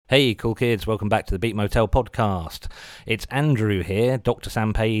Hey, cool kids, welcome back to the Beat Motel podcast. It's Andrew here. Dr.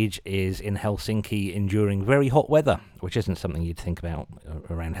 Sam Page is in Helsinki enduring very hot weather, which isn't something you'd think about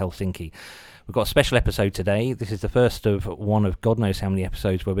around Helsinki. We've got a special episode today. This is the first of one of God knows how many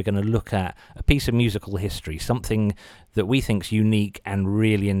episodes where we're going to look at a piece of musical history, something that we think's unique and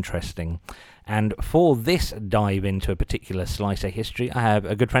really interesting. And for this dive into a particular slice of history, I have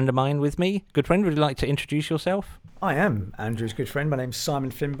a good friend of mine with me. Good friend, would you like to introduce yourself? I am Andrew's good friend. My name's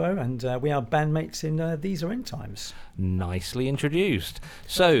Simon Finbow, and we are bandmates in These Are End Times. Nicely introduced.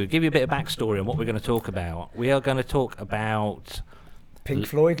 So, give you a bit of backstory on what we're going to talk about. We are going to talk about Pink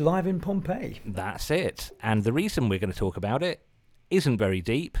Floyd live in Pompeii. That's it. And the reason we're going to talk about it isn't very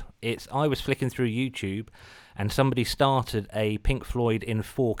deep. I was flicking through YouTube, and somebody started a Pink Floyd in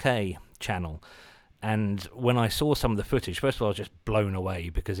 4K channel. And when I saw some of the footage, first of all, I was just blown away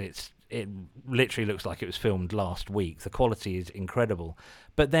because it literally looks like it was filmed last week. The quality is incredible.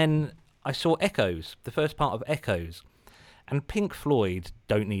 But then I saw Echoes, the first part of Echoes. And Pink Floyd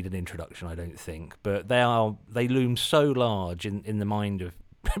don't need an introduction, I don't think. But they loom so large in the mind of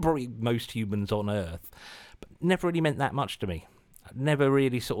probably most humans on Earth. But never really meant that much to me. Never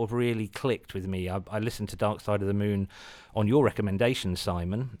really clicked with me. I listened to Dark Side of the Moon on your recommendation,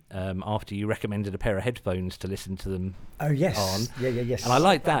 Simon, after you recommended a pair of headphones to listen to them. Oh, yes. On. Yes. And I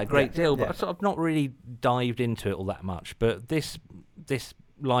liked that a great deal, but I sort of not really dived into it all that much. But this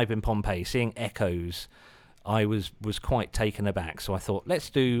live in Pompeii, seeing Echoes, I was quite taken aback. So I thought, let's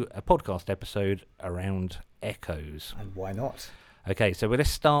do a podcast episode around Echoes. And why not? Okay, so we're going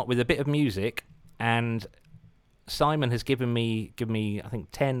to start with a bit of music, and Simon has given me I think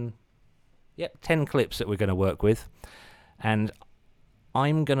 10 clips that we're going to work with, and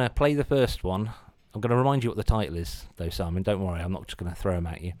I'm going to play the first one. I'm going to remind you what the title is, though, Simon. Don't worry, I'm not just going to throw them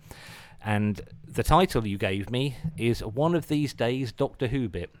at you. And the title you gave me is One of These Days Doctor Who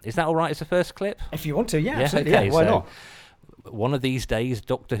Bit. Is that all right as the first clip? If you want to, yeah, absolutely. Okay, yeah, why so not? One of These Days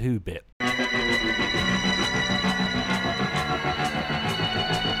Doctor Who Bit.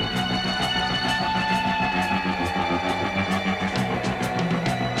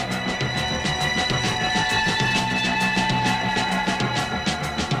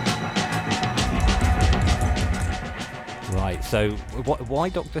 So, why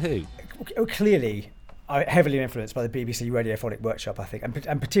Doctor Who? Clearly, heavily influenced by the BBC Radiophonic Workshop, I think,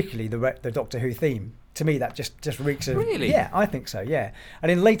 and particularly the Doctor Who theme. To me, that just reeks of... Really? Yeah, I think so, yeah. And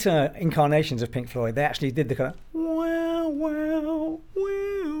in later incarnations of Pink Floyd, they actually did the kind of wow, wow,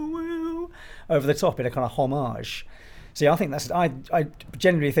 wow, wow, over the top in a kind of homage. So yeah, I think I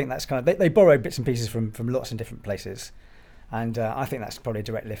generally think that's kind of... They borrowed bits and pieces from lots of different places. And I think that's probably a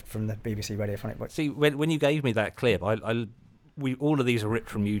direct lift from the BBC Radiophonic Workshop. See, when you gave me that clip, all of these are ripped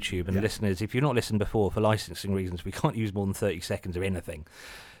from YouTube, and listeners, if you've not listened before, for licensing reasons, we can't use more than 30 seconds of anything.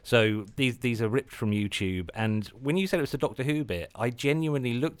 So these are ripped from YouTube, and when you said it was the Doctor Who bit, I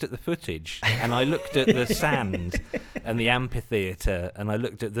genuinely looked at the footage, and I looked at the sand and the amphitheatre, and I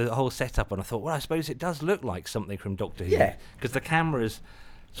looked at the whole setup, and I thought, well, I suppose it does look like something from Doctor Who, because the camera's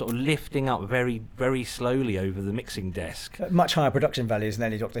sort of lifting up very, very slowly over the mixing desk. Much higher production values than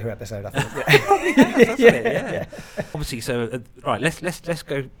any Doctor Who episode, I think. Yeah. Obviously, so right, let's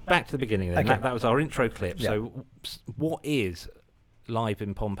go back to the beginning then. Okay. That was our intro clip. Yeah. So, what is live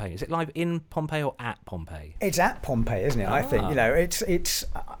in Pompeii? Is it live in Pompeii or at Pompeii? It's at Pompeii, isn't it? I think it's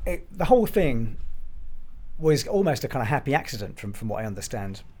the whole thing was almost a kind of happy accident from what I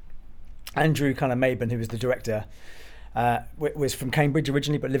understand. Andrew kind of Maben, who was the director, was from Cambridge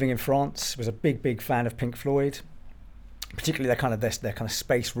originally, but living in France, was a big fan of Pink Floyd, particularly their kind of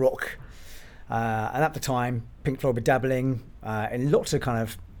space rock. And at the time, Pink Floyd were dabbling in lots of kind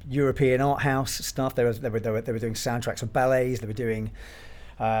of European art house stuff. They were doing soundtracks for ballets. They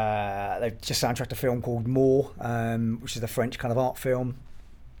just soundtracked a film called More, which is a French kind of art film.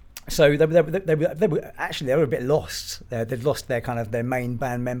 So they were a bit lost. They'd lost their main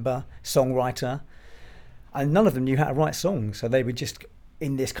band member, songwriter. And none of them knew how to write songs, so they were just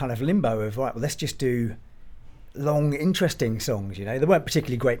in this kind of limbo of, right, well, let's just do long, interesting songs. They weren't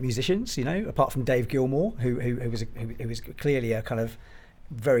particularly great musicians, apart from Dave Gilmour, who was clearly a kind of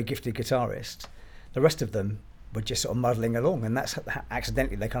very gifted guitarist. The rest of them were just sort of muddling along, and that's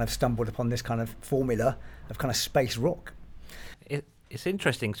accidentally they kind of stumbled upon this kind of formula of kind of space rock. It's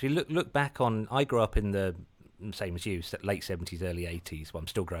interesting because we look back on. I grew up in the same as you, late 70s, early 80s. Well, I'm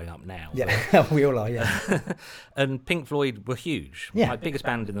still growing up now. Yeah, we all are, yeah. And Pink Floyd were huge, like biggest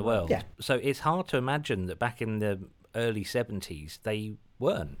band in the world. Yeah. So it's hard to imagine that back in the early 70s, they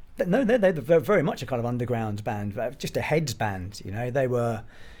weren't. No, they're very much a kind of underground band, just a heads band, They were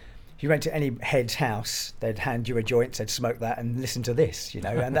if you went to any head's house, they'd hand you a joint, said smoke that and listen to this,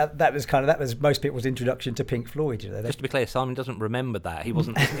 and that was most people's introduction to Pink Floyd. Just to be clear, Simon doesn't remember that. He's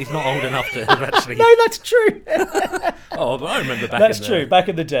not old enough to have actually. No, that's true. Oh, but I remember back. That's true. Back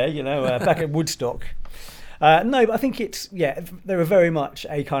in the day, back at Woodstock. No, but I think they were very much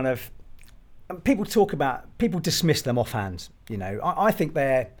a kind of. People dismiss them offhand. I think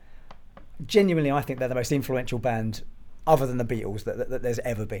they're the most influential band, other than the Beatles, that there's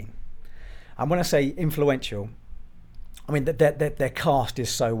ever been. And when I say influential, I mean their cast is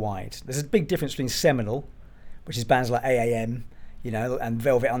so wide. There's a big difference between seminal, which is bands like AAM, and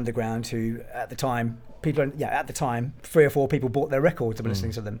Velvet Underground, who at the time 3 or 4 people bought their records and were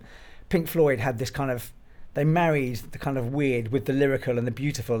listening to them. Pink Floyd had this kind of, they married the kind of weird with the lyrical and the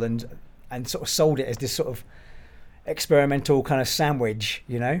beautiful, and sort of sold it as this sort of experimental kind of sandwich,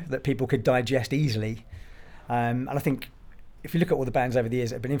 that people could digest easily. And I think if you look at all the bands over the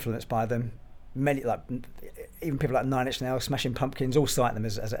years that have been influenced by them, many, like even people like Nine Inch Nails, Smashing Pumpkins, all cite them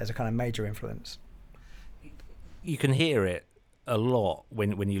as a kind of major influence. You can hear it a lot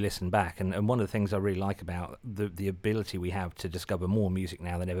when you listen back, and one of the things I really like about the ability we have to discover more music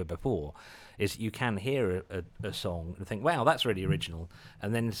now than ever before is you can hear a song and think, wow, that's really original,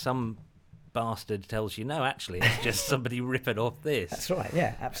 and then some bastard tells you, no, actually it's just somebody ripping off this. That's right,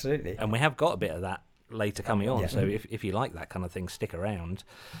 yeah, absolutely. And we have got a bit of that later coming on, yeah. So if you like that kind of thing, stick around.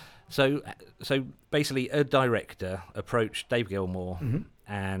 So basically a director approached Dave Gilmour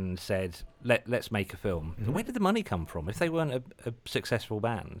and said, let's make a film. Where did the money come from if they weren't a successful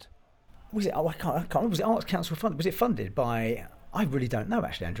band? Was it, I can't remember, was it Arts Council funded? Was it funded by, I really don't know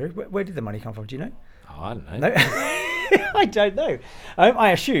actually, Andrew. Where did the money come from, do you know? Oh, I don't know. No? I don't know.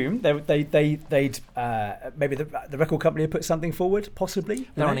 I assume they'd maybe the record company had put something forward, possibly.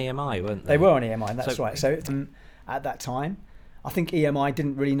 They're on EMI, weren't they? They were on EMI, that's right. So at that time, I think EMI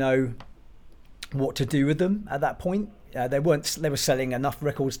didn't really know what to do with them at that point. They were selling enough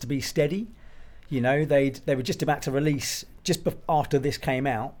records to be steady. They were just about to release, after this came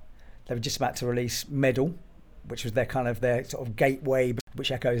out, they were just about to release Medal, which was their sort of gateway,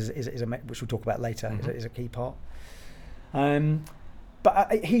 which Echoes which we'll talk about later, is a key part. But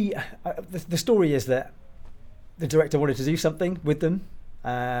the story is that the director wanted to do something with them.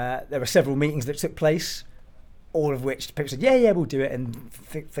 There were several meetings that took place, all of which people said, yeah, we'll do it, and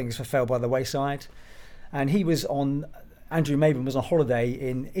things fell by the wayside. And Andrew Maben was on holiday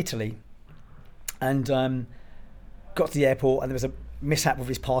in Italy, and got to the airport, and there was a mishap with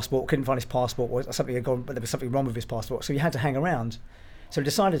his passport, couldn't find his passport, or something had gone, but there was something wrong with his passport, so he had to hang around. So he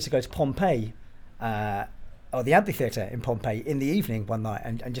decided to go to Pompeii, or the amphitheatre in Pompeii in the evening one night,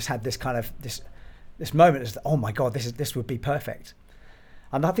 and just had this kind of this moment as, oh my God, this would be perfect.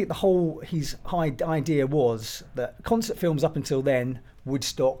 And I think his idea was that concert films up until then,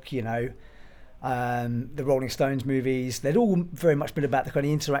 Woodstock, the Rolling Stones movies, they'd all very much been about the kind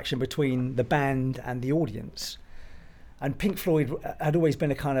of interaction between the band and the audience. And Pink Floyd had always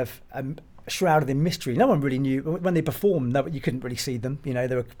been a kind of shrouded in mystery. No one really knew when they performed. You couldn't really see them. They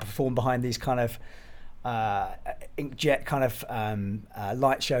were performed behind these kind of inkjet kind of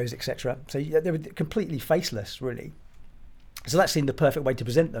light shows, etc. So they were completely faceless, really. So that seemed the perfect way to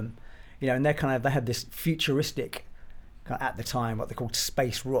present them, and they had this futuristic, at the time, what they called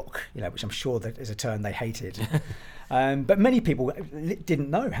space rock, which I'm sure that is a term they hated. But many people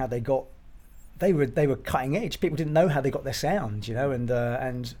didn't know how they got. They were cutting edge. People didn't know how they got their sound, and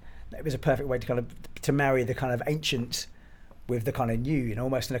it was a perfect way to marry the kind of ancient with the kind of new,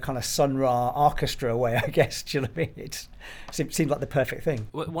 almost in a kind of Sun Ra orchestra way, I guess. Do you know what I mean? It seemed like the perfect thing.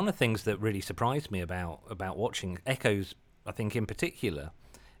 One of the things that really surprised me about watching Echoes, I think in particular,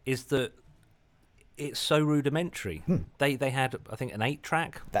 is that it's so rudimentary. They had, I think, an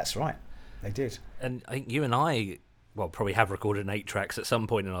 8-track. That's right, they did. And I think you and I, probably have recorded 8 tracks at some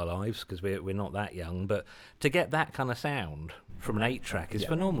point in our lives because we're not that young. But to get that kind of sound from an 8-track is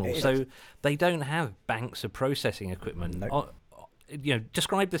phenomenal. So they don't have banks of processing equipment. Nope.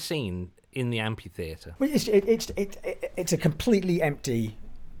 Describe the scene in the amphitheatre. Well, it's a completely empty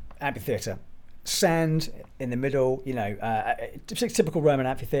amphitheatre. Sand in the middle, typical Roman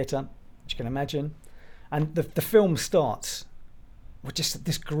amphitheatre, which you can imagine. And the film starts with just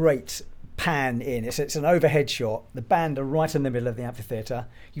this great pan in. It's an overhead shot. The band are right in the middle of the amphitheatre.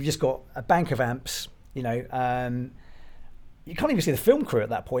 You've just got a bank of amps, you can't even see the film crew at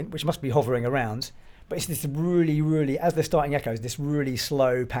that point, which must be hovering around. But it's this really, really, as they're starting Echoes, this really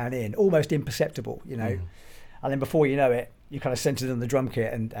slow pan in, almost imperceptible, And then before you know it, you're kind of centered on the drum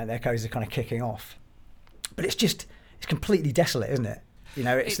kit and Echoes are kind of kicking off. But it's completely desolate, isn't it?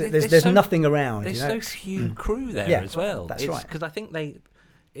 There's nothing around. There's so few crew there as well. That's right. Because I think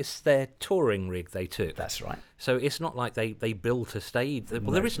it's their touring rig they took. That's right. So it's not like they built a stage.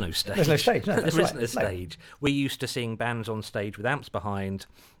 Well, there is no stage. There's no stage. No, that's there right. isn't a stage. We're used to seeing bands on stage with amps behind.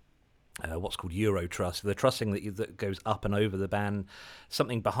 What's called Euro truss, the trussing that goes up and over the band,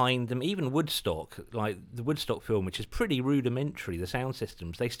 something behind them. Even Woodstock, like the Woodstock film, which is pretty rudimentary, the sound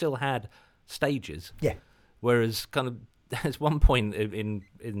systems, they still had stages. Yeah. Whereas kind of there's one point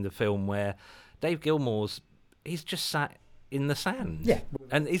in the film where Dave Gilmour's, he's just sat in the sand. Yeah.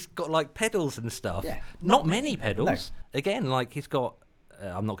 And he's got like pedals and stuff. Yeah. Not many pedals. No. Again, like he's got,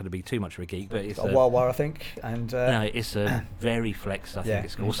 I'm not going to be too much of a geek, but it's a wah-wah, I think. And no, it's a very flex, I think Yeah.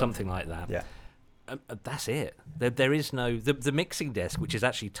 it's called, or something like that. yeah. That's it. There is no... The mixing desk, which is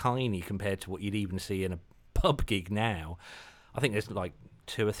actually tiny compared to what you'd even see in a pub gig now, I think there's like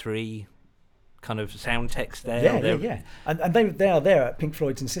 2 or 3 kind of sound techs there. Yeah. And they are there at Pink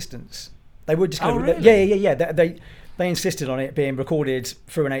Floyd's insistence. They were just Oh, going to... really? Yeah. They insisted on it being recorded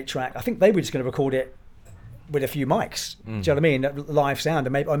through an 8-track. I think they were just going to record it with a few mics. Do you know what I mean? Live sound,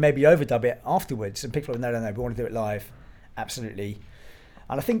 and maybe overdub it afterwards. And people are like, no, we want to do it live. Absolutely.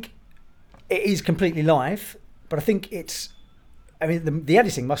 And I think it is completely live, but I think it's... I mean, the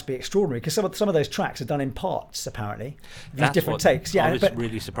editing must be extraordinary, because some of those tracks are done in parts, apparently. These different takes. Yeah, I was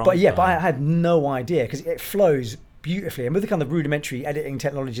really surprised But I had no idea, because it flows beautifully, and with the kind of rudimentary editing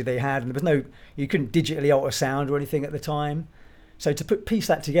technology they had, and you couldn't digitally alter sound or anything at the time. So to piece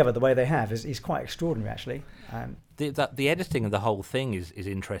that together the way they have is quite extraordinary, actually. The editing of the whole thing is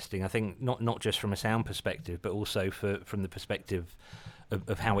interesting. I think not just from a sound perspective, but also from the perspective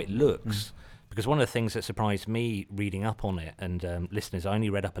of how it looks. Because one of the things that surprised me reading up on it, and listeners, I only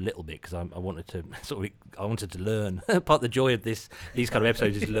read up a little bit because I wanted to learn. Part of the joy of these kind of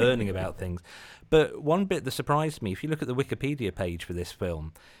episodes is learning about things. But one bit that surprised me, if you look at the Wikipedia page for this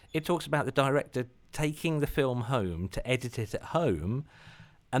film, it talks about the director taking the film home to edit it at home,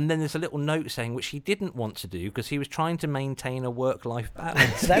 and then there's a little note saying which he didn't want to do because he was trying to maintain a work-life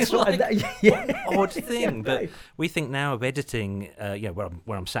balance. That's like, yeah. what an odd thing. Yeah, but no. we think now of editing.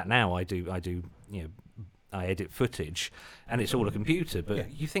 Where I'm sat now, I edit footage, and it's all a computer.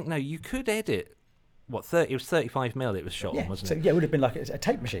 But you think, no, you could edit. It was 35 mil it was shot on, wasn't it? Yeah, it would have been like a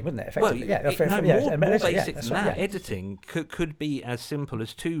tape machine, wouldn't it? Effectively, More basic than that. Right, Editing could be as simple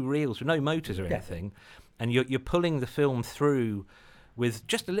as 2 reels with no motors or anything, and you're pulling the film through with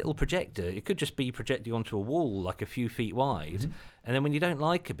just a little projector. It could just be projecting onto a wall like a few feet wide, and then when you don't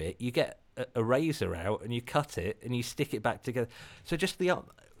like a bit, you get a razor out and you cut it and you stick it back together. So I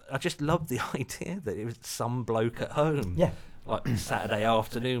just love the idea that it was some bloke at home. Yeah. Like Saturday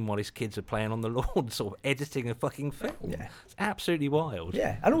afternoon while his kids are playing on the lawn, sort of editing a fucking film. Yeah. It's absolutely wild.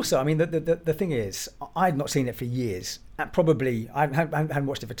 Yeah, and also, I mean, the thing is, I'd not seen it for years. Probably, I hadn't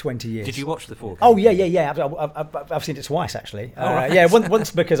watched it for 20 years. Did you watch the 4K? Oh, yeah. I've seen it twice, actually. Right. Yeah, once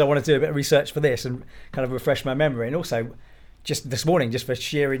because I wanted to do a bit of research for this and kind of refresh my memory, and also just this morning, just for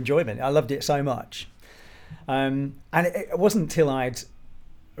sheer enjoyment. I loved it so much. And it wasn't until I'd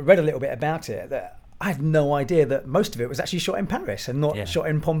read a little bit about it that I had no idea that most of it was actually shot in Paris and not shot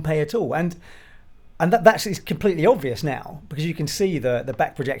in Pompeii at all. And that's is completely obvious now, because you can see the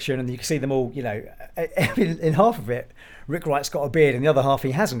back projection and you can see them all, in half of it, Rick Wright's got a beard and the other half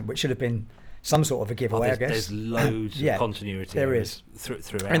he hasn't, which should have been some sort of a giveaway, I guess. There's loads of continuity. There is.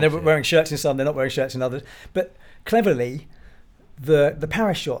 Throughout. And they're wearing shirts in some, they're not wearing shirts in others. But cleverly, the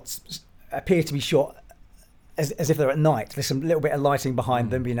Paris shots appear to be shot as if they're at night. There's some little bit of lighting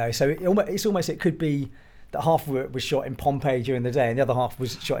behind them, so it could be that half of it was shot in Pompeii during the day and the other half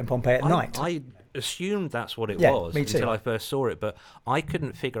was shot in Pompeii at night. I assumed that's what it was me too. until I first saw it, but I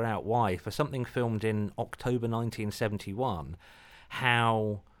couldn't figure out why, for something filmed in October 1971,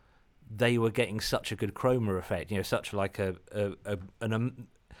 how they were getting such a good chroma effect, such like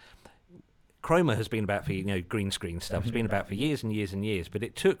chroma has been about for green screen stuff. It's been about for years and years and years, but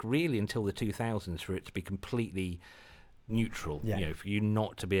it took really until the 2000s for it to be completely neutral. For you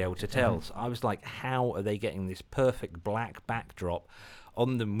not to be able to tell. So I was like, how are they getting this perfect black backdrop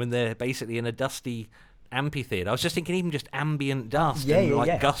on them when they're basically in a dusty amphitheatre? I was just thinking, even just ambient dust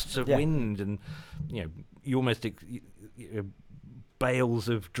gusts of wind, and you almost bales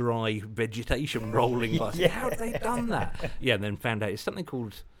of dry vegetation rolling by. How have they done that? And then found out it's something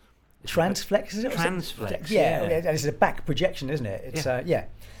called Transflex, is it? Transflex, and it's a back projection, isn't it? It's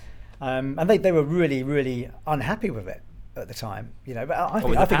and they were really, really unhappy with it at the time, But I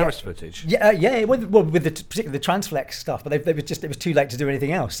think the Paris footage. With particularly the Transflex stuff, but it was too late to do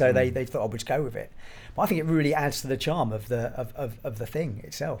anything else, so they thought, we'll just go with it. But I think it really adds to the charm of the thing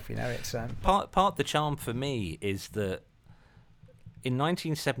itself. It's part of the charm for me is that in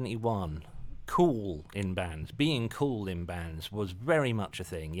 1971, cool in bands. Being cool in bands was very much a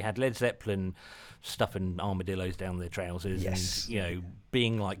thing. You had Led Zeppelin stuffing armadillos down their trousers, Yes. and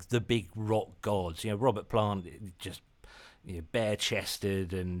being like the big rock gods. Robert Plant just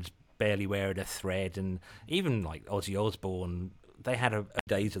bare-chested and barely wearing a thread, and even like Ozzy Osbourne. They had a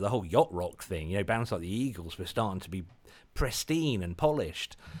days of the whole yacht rock thing. Bands like the Eagles were starting to be pristine and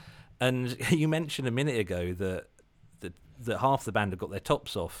polished. And you mentioned a minute ago that half the band have got their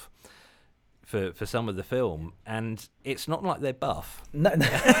tops off for some of the film, and it's not like they're buff. No.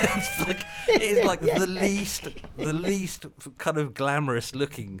 it's like the least kind of glamorous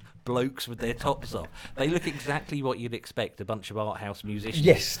looking blokes with their tops off. They look exactly what you'd expect a bunch of art house musicians.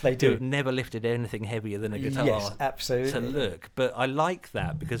 Yes, they do. Who have never lifted anything heavier than a guitar. Yes, absolutely. To look, but I like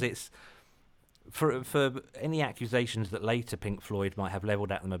that because it's for any accusations that later Pink Floyd might have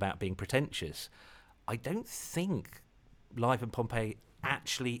levelled at them about being pretentious. I don't think Live in Pompeii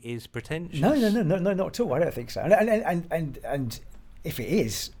actually is pretentious. No, not at all. I don't think so. And if it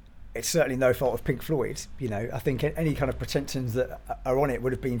is, it's certainly no fault of Pink Floyd. I think any kind of pretensions that are on it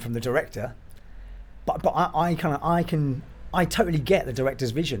would have been from the director. But I totally get the director's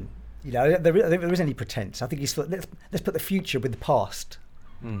vision. There isn't any pretense. I think he's let's put the future with the past.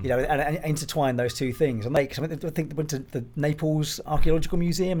 And intertwine those two things. And I think they went to the Naples Archaeological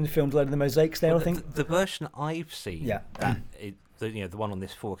Museum and filmed a load of the mosaics there. Well, I think the version I've seen, the one on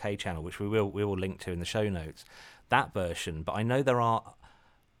this 4K channel, which we will link to in the show notes, that version. But I know there are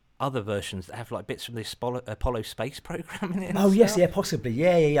other versions that have like bits from this Apollo space program in it. Oh yes, yeah, possibly,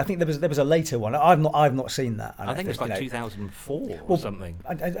 yeah. I think there was a later one. I've not seen that. I think it's like 2004 or something.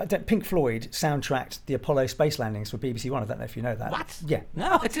 Pink Floyd soundtracked the Apollo space landings for BBC One. I don't know if you know that. What? Yeah.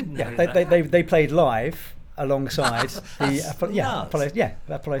 No, I didn't know that. They played live alongside the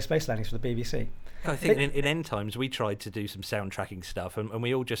Apollo space landings for the BBC. I think in end times we tried to do some soundtracking stuff and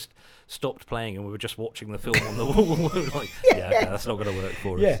we all just stopped playing and we were just watching the film on the wall. We were like, okay, that's not going to work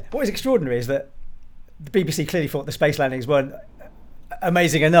for us. Yeah. What is extraordinary is that the BBC clearly thought the space landings weren't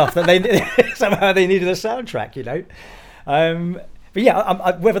amazing enough that they somehow they needed a soundtrack, But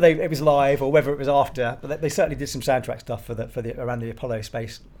yeah, whether it was live or whether it was after, but they certainly did some soundtrack stuff for the around the Apollo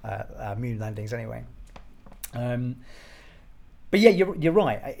space moon landings anyway. But yeah, you're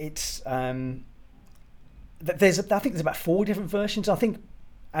right. It's I think there's about 4 different versions. I think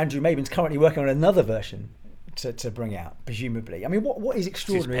Andrew Mabin's currently working on another version to bring out, presumably. I mean, what is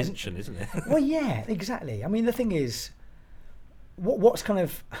extraordinary? It's his pension, isn't it? Well, yeah, exactly. I mean, the thing is, what's kind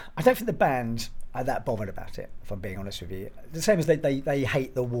of, I don't think the band are that bothered about it, if I'm being honest with you. The same as they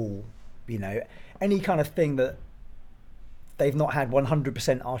hate the wall, any kind of thing that they've not had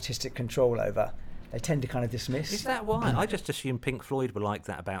 100% artistic control over, they tend to kind of dismiss. Is that why? I just assumed Pink Floyd were like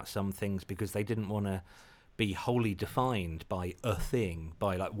that about some things because they didn't want to be wholly defined by a thing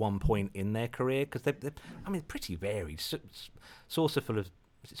by like one point in their career, because they're pretty varied. Saucerful of,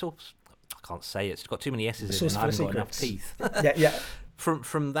 I can't say it. It's got too many S's in it and I haven't got enough teeth. yeah.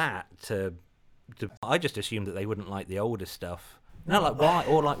 From that to I just assumed that they wouldn't like the older stuff. No, like Wire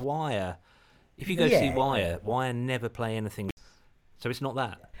or like Wire. If you go see Wire never play anything. So it's not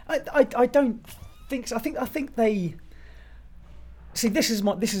that. I don't think so. I think they see. This is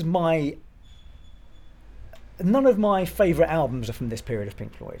my. None of my favourite albums are from this period of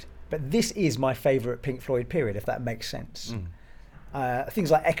Pink Floyd, but this is my favourite Pink Floyd period, if that makes sense. Things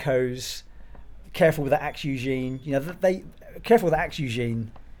like Echoes, Careful with the Axe Eugene. Careful with the Axe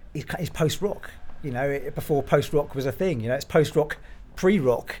Eugene is post-rock. Before post-rock was a thing. It's post-rock,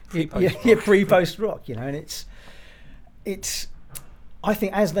 pre-rock, pre-post-rock. And it's. I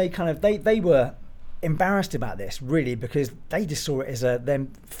think as they were embarrassed about this really because they just saw it as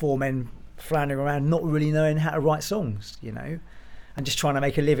them 4 men floundering around, not really knowing how to write songs, and just trying to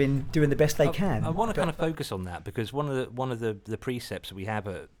make a living doing the best they can. I want to kind of focus on that because one of the precepts that we have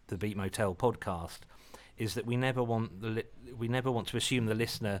at the Beat Motel podcast is that we never want to assume the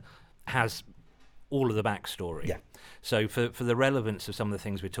listener has all of the backstory. Yeah. So for the relevance of some of the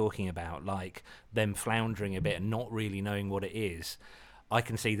things we're talking about, like them floundering a bit and not really knowing what it is, I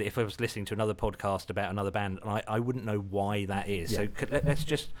can see that if I was listening to another podcast about another band, I wouldn't know why that is. Yeah. So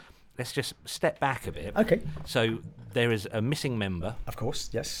let's just step back a bit. Okay. So there is a missing member. Of course,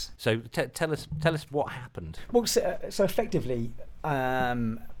 yes. So tell us what happened. Well, so effectively,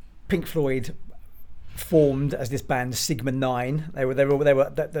 Pink Floyd formed as this band Sigma 9. There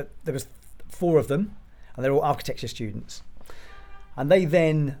was 4 of them, and they're all architecture students. And they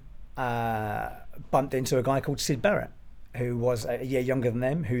then bumped into a guy called Sid Barrett, who was a year younger than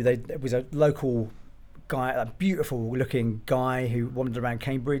them. Was a local guy, a beautiful looking guy who wandered around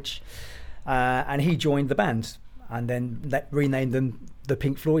Cambridge, and he joined the band. and then renamed them the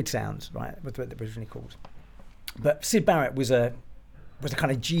Pink Floyd sounds, right? What they were originally called. But Syd Barrett was a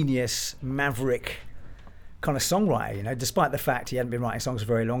kind of genius, maverick kind of songwriter, you know, despite the fact he hadn't been writing songs for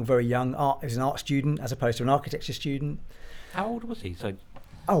very long, very young. He was an art student as opposed to an architecture student. How old was he? So.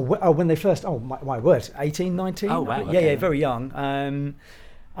 When they first, my word, 18, 19? Oh, wow. Yeah, very young.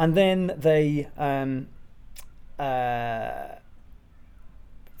 And then they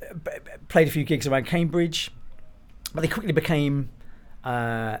played a few gigs around Cambridge, but they quickly became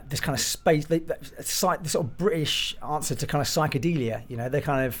this kind of space, this sort of British answer to kind of psychedelia. You know, they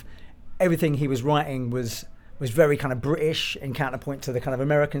kind of, everything he was writing was very kind of British in counterpoint to the kind of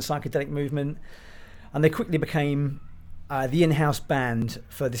American psychedelic movement. And they quickly became the in-house band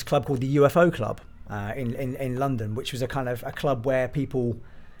for this club called the UFO Club in London, which was a kind of a club where people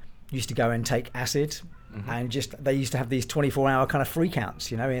used to go and take acid, and they used to have these 24-hour kind of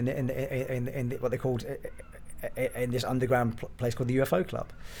freakouts, you know, in what they called in this underground place called the UFO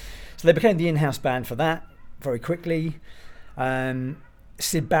Club. So they became the in-house band for that very quickly.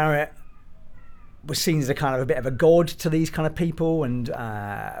 Syd Barrett was seen as a kind of a bit of a god to these kind of people, and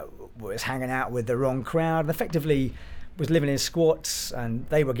was hanging out with the wrong crowd, and effectively was living in squats, and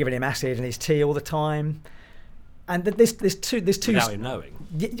they were giving him acid and his tea all the time. And there's two without him knowing.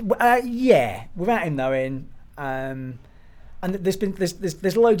 Yeah, without him knowing. And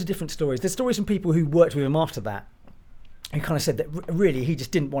there's loads of different stories. There's stories from people who worked with him after that, who kind of said that really he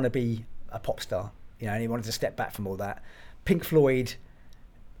just didn't want to be a pop star, you know, and he wanted to step back from all that. Pink Floyd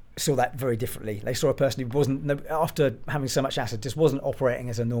saw that very differently. They saw a person who wasn't, after having so much acid, just wasn't operating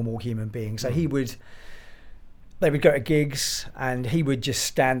as a normal human being. So they would go to gigs and he would just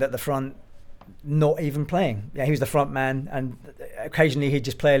stand at the front, not even playing. Yeah, he was the front man, and occasionally he'd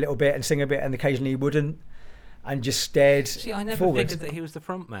just play a little bit and sing a bit, and occasionally he wouldn't, and just stared forward. See, I never figured that he was the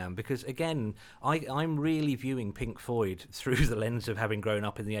front man, because again, I'm really viewing Pink Floyd through the lens of having grown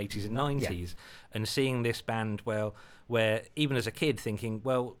up in the 80s and 90s, and seeing this band, where even as a kid thinking,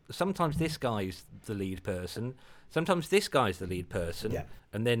 well, sometimes this guy's the lead person, sometimes this guy's the lead person,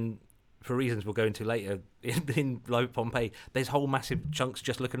 and then for reasons we'll go into later, in like Pompeii, there's whole massive chunks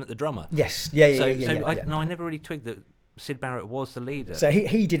just looking at the drummer. Yes, I never really twigged that Syd Barrett was the leader. So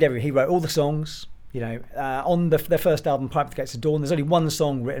he did everything. He wrote all the songs. You know, on their first album, Pipe at the Gates of Dawn, there's only one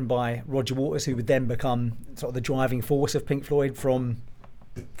song written by Roger Waters, who would then become sort of the driving force of Pink Floyd from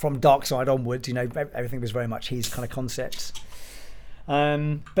Dark Side onwards. You know, everything was very much his kind of concepts.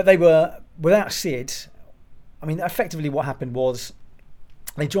 But they were, without Syd, I mean, effectively what happened was,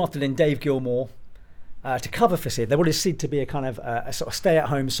 they drafted in Dave Gilmour to cover for Syd. They wanted Syd to be a kind of a sort of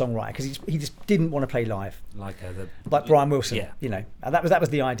stay-at-home songwriter, because he just didn't want to play live, like Brian Wilson. You know, and that was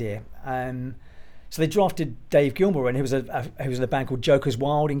the idea. So they drafted Dave Gilmour, and he was in a band called Joker's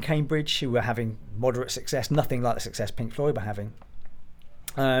Wild in Cambridge, who were having moderate success, nothing like the success Pink Floyd were having.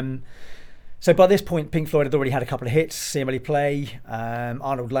 So by this point, Pink Floyd had already had a couple of hits: See 'Em Really Play,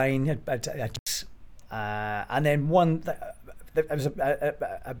 Arnold Lane, and then there was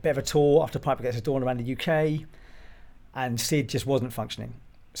a bit of a tour after Piper Gets a Dawn around the UK, and Syd just wasn't functioning.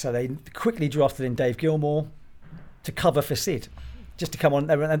 So they quickly drafted in Dave Gilmour to cover for Syd, just to come on.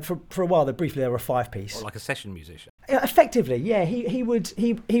 And for a while, they were a five-piece. Or like a session musician. Yeah, effectively, yeah. He was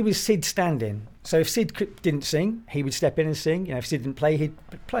Syd's stand-in. So if Syd didn't sing, he would step in and sing. You know, if Syd didn't play, he'd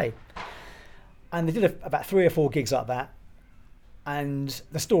play. And they did about 3 or 4 gigs like that. And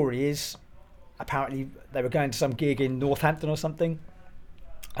the story is, apparently they were going to some gig in Northampton or something,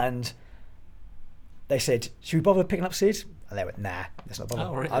 and they said, should we bother picking up Syd? And they went, nah, let's not bother.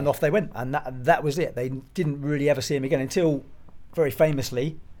 Oh, really? And off they went, and that was it. They didn't really ever see him again until, very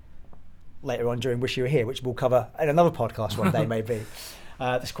famously, later on during Wish You Were Here, which we'll cover in another podcast one day maybe.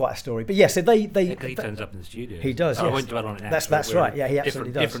 That's quite a story. But yes, so they he turns up in the studio. He does, yes. I won't dwell on it now. That's right, yeah, he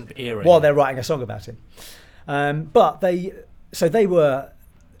absolutely does. Different era. While they're writing a song about him. But they were,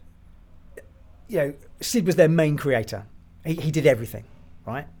 you know, Syd was their main creator. He did everything,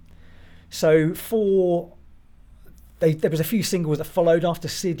 right? So there was a few singles that followed after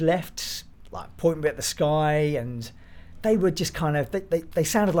Syd left, like Point Me at the Sky, and they were just kind of, they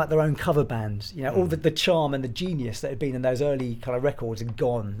sounded like their own cover band. You know, all the charm and the genius that had been in those early kind of records had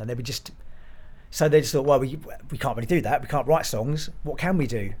gone, and they were just, so they just thought, well, we can't really do that. We can't write songs. What can we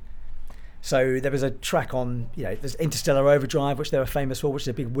do? So there was a track on, you know, there's Interstellar Overdrive, which they were famous for, which is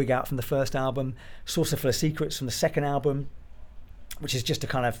a big wig out from the first album. Saucer Full of Secrets from the second album, which is just a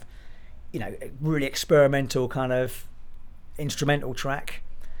kind of, you know, really experimental kind of instrumental track.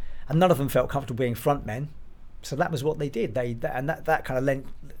 And none of them felt comfortable being frontmen. So that was what they did. That kind of lent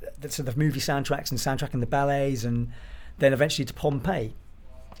to the movie soundtracks and soundtracking the ballets, and then eventually to Pompeii.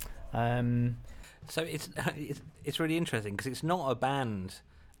 So it's really interesting because it's not a band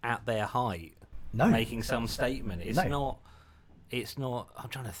at their height No, making some statement. It's No. not. It's not. I'm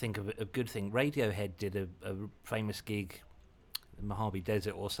trying to think of a good thing. Radiohead did a famous gig in Mojave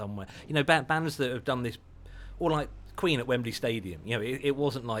Desert or somewhere. You know, bands that have done this, or like Queen at Wembley Stadium. You know, it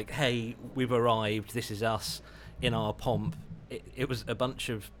wasn't like, hey, we've arrived. This is us in our pomp. It was a bunch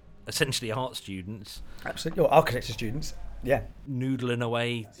of essentially art students absolutely. Or architecture students. Yeah. noodling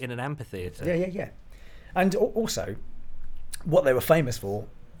away in an amphitheatre. Yeah. And also, what they were famous for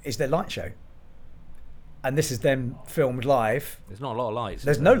is their light show. And this is them filmed live. There's not a lot of lights.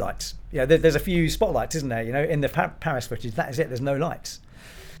 There's no lights. Yeah, there's a few spotlights, isn't there? You know, in the Paris footage, that is it. There's no lights.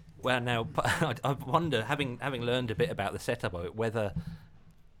 Well, now I wonder, having learned a bit about the setup of it, whether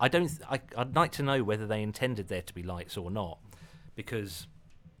I'd like to know whether they intended there to be lights or not, because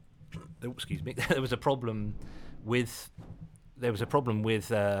excuse me, there was a problem with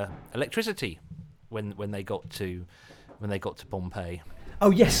electricity when they got to Pompeii. Oh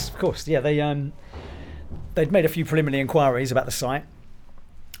yes, of course. Yeah, they'd made a few preliminary inquiries about the site,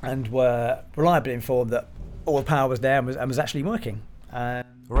 and were reliably informed that all the power was there and was actually working.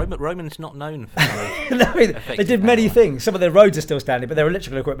 Roman's not known for No, they did many things. Some of their roads are still standing, but their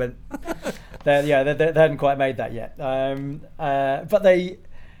electrical equipment, they hadn't quite made that yet. But they,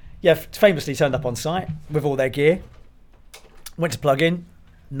 famously turned up on site with all their gear, went to plug in,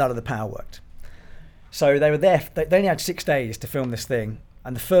 none of the power worked. So they were there. They only had 6 days to film this thing,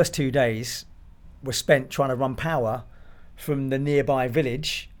 and the first 2 days were spent trying to run power from the nearby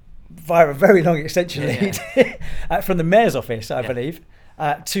village via a very long extension lead from the mayor's office, I believe,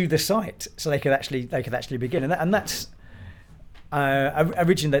 to the site, so they could actually begin. And that's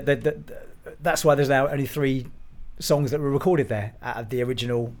originally that's why there's now only 3 songs that were recorded there out of the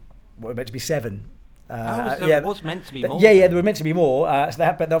original. What were meant to be 7. It was meant to be more. Yeah, there were meant to be more.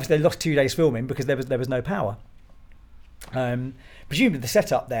 But obviously they lost 2 days filming because there was no power. Presumably the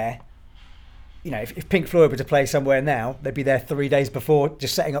setup there. You know, if Pink Floyd were to play somewhere now, they'd be there 3 days before,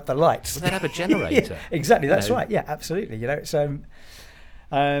 just setting up the lights. Well, they'd have a generator. Exactly, that's right. Yeah, absolutely. You know, it's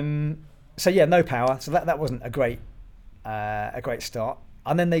no power. So that wasn't a great start.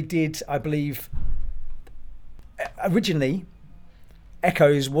 And then they did, I believe, originally,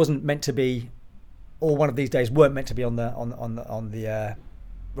 Echoes wasn't meant to be, or One of These Days weren't meant to be on the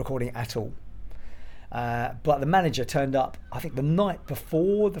recording at all. But the manager turned up, I think, the night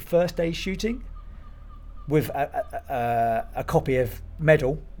before the first day's shooting, with a copy of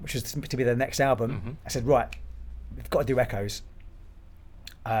Medal, which was to be their next album. Mm-hmm. I said, right, we've got to do Echoes.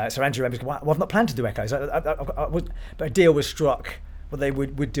 So Andrew Remmers goes, well, I've not planned to do Echoes. But a deal was struck where they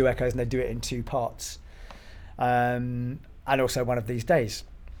would do Echoes, and they'd do it in 2 parts. And also One of These Days.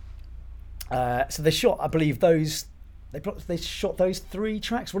 So they shot, I believe, they shot those 3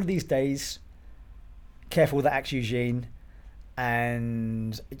 tracks. One of These Days, Careful That Acts Eugene,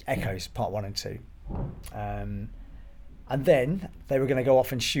 and Echoes Part 1 and 2. And then they were going to go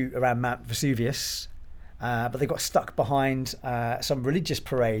off and shoot around Mount Vesuvius, but they got stuck behind some religious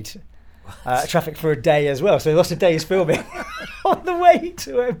parade traffic for a day as well. So they lost a day's filming on the way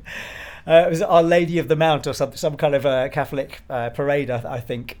to him. It was Our Lady of the Mount or some kind of Catholic parade, I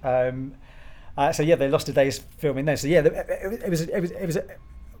think. They lost a day's filming then. So it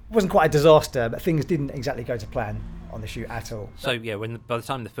wasn't quite a disaster, but things didn't exactly go to plan on the shoot at all. So by the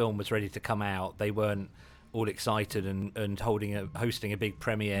time the film was ready to come out, they weren't all excited and hosting a big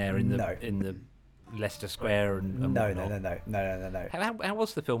premiere in the Leicester Square and No. How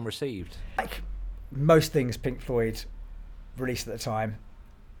was the film received? Like most things Pink Floyd released at the time,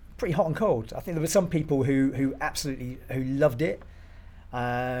 pretty hot and cold. I think there were some people who absolutely loved it.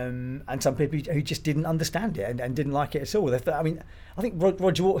 And some people who just didn't understand it and didn't like it at all. I think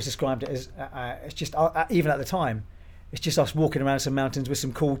Roger Waters described it as it's just even at the time, it's just us walking around some mountains with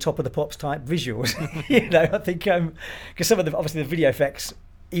some cool Top of the Pops type visuals. You know, I think because some of the video effects,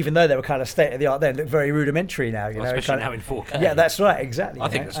 even though they were kind of state of the art then, look very rudimentary now. Especially now in 4K. Yeah, that's right, exactly. I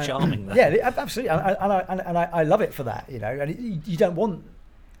think it's charming. Though. Yeah, absolutely, and I love it for that. You know, and you don't want.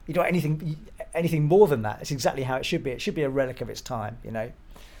 You don't want anything more than that. It's exactly how it should be. It should be a relic of its time, you know.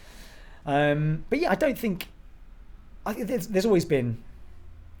 But yeah, I think there's always been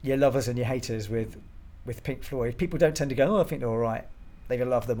your lovers and your haters with Pink Floyd. People don't tend to go, I think they're all right. They can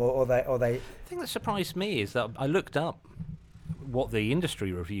love them, or they. The thing that surprised me is that I looked up what the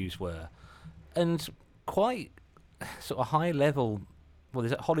industry reviews were, and quite sort of high level. Well,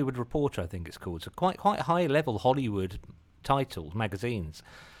 there's a Hollywood Reporter, I think it's called. So quite high level Hollywood titled magazines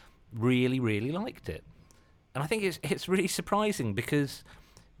really liked it, and I think it's really surprising because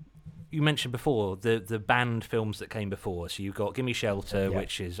you mentioned before the band films that came before. So you've got Gimme Shelter,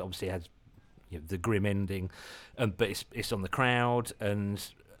 which is obviously has the grim ending, but it's on The Crowd and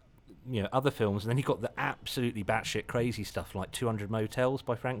other films. And then you got the absolutely batshit crazy stuff like 200 Motels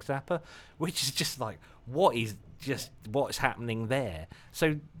by Frank Zappa, which is just like, what's happening there?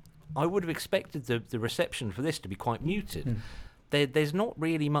 So I would have expected the reception for this to be quite muted. There's not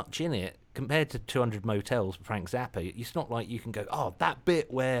really much in it compared to 200 Motels by Frank Zappa. It's not like you can go, oh, that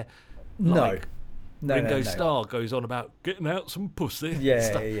bit where Ringo Starr goes on about getting out some pussy.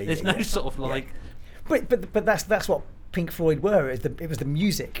 There's no sort of like. But that's what Pink Floyd were. It was the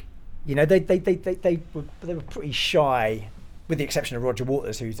music. They were pretty shy, with the exception of Roger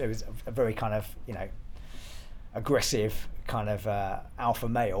Waters, who was a very kind of aggressive kind of alpha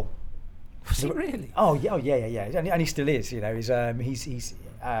male. Was he really? Oh yeah. And he still is. He's a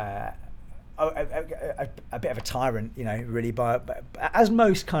bit of a tyrant. Really. But as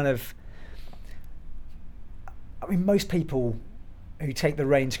most kind of. I mean, most people who take the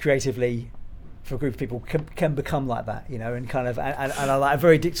reins creatively for a group of people can become like that, and kind of and are like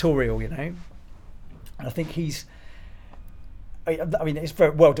very dictatorial, And I think he's. I mean, it's very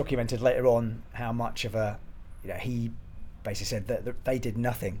well documented later on how much of a, he basically said that they did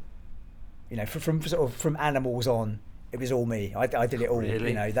nothing, from Animals on, it was all me. I did it all,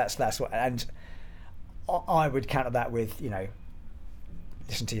 really? That's what, and I would counter that with,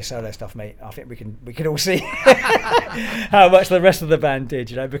 listen to your solo stuff, mate. I think we can all see how much the rest of the band did,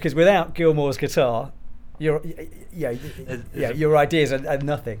 because without Gilmour's guitar, your ideas are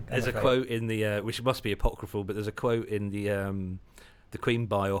nothing. There's a quote in the which must be apocryphal, but there's a quote in the Queen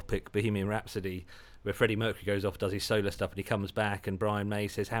biopic Bohemian Rhapsody where Freddie Mercury goes off, does his solo stuff, and he comes back, and Brian May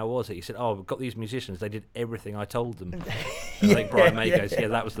says, "How was it?" He said, "Oh, we've got these musicians. They did everything I told them." And I think Brian May goes, "Yeah,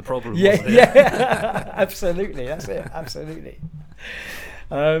 that was the problem." Wasn't it? Absolutely. That's it. Absolutely.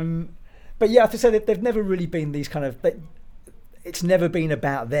 But yeah, I have to say that they've never really been these kind of. It's never been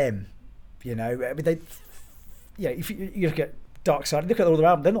about them, I mean, if you look at Dark Side, look at all their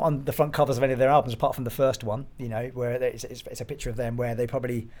albums. They're not on the front covers of any of their albums apart from the first one, where it's a picture of them where they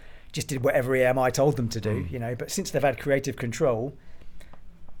probably just did whatever EMI told them to do, But since they've had creative control,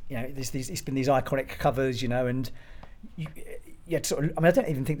 it's been these iconic covers, and sort of. I mean, I don't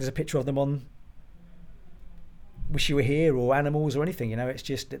even think there's a picture of them on Wish You Were Here or Animals or anything, It's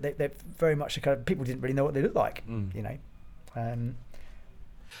just they're very much a kind of, people didn't really know what they look like,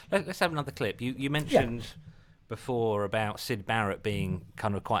 Let's have another clip. You mentioned before about Syd Barrett being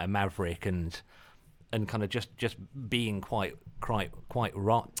kind of quite a maverick and kind of just being quite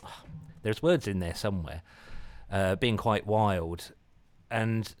right. There's words in there somewhere. Being quite wild,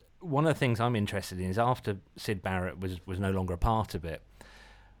 and one of the things I'm interested in is after Syd Barrett was no longer a part of it.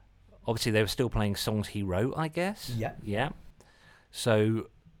 Obviously, they were still playing songs he wrote, I guess. Yeah. So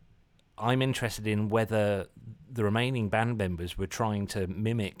I'm interested in whether the remaining band members were trying to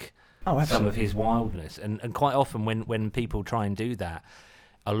mimic some of his wildness. And quite often when people try and do that,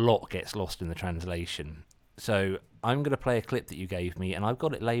 a lot gets lost in the translation. So I'm going to play a clip that you gave me, and I've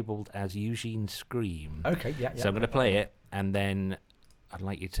got it labelled as Eugene Scream. Okay, yeah. So I'm going to play it, and then I'd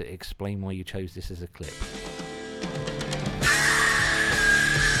like you to explain why you chose this as a clip.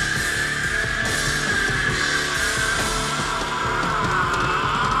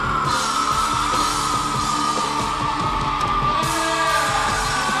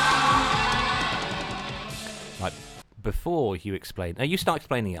 Before you explain, you start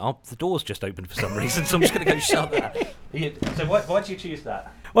explaining it. The door's just opened for some reason, so I'm just going to go shut that. So why did you choose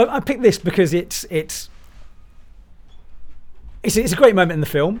that? Well, I picked this because it's a great moment in the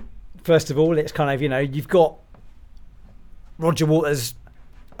film. First of all, it's kind of you've got Roger Waters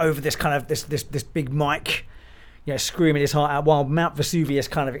over this kind of this big mic, screaming his heart out while Mount Vesuvius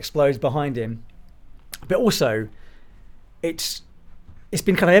kind of explodes behind him. But also, it's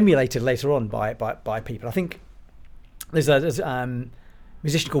been kind of emulated later on by people. I think. There's a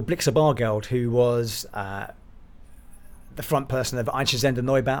musician called Blixer Bargeld who was the front person of Einstürzende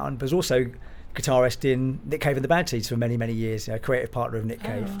Neubauten, but was also guitarist in Nick Cave and the Bad Seeds for many, many years, creative partner of Nick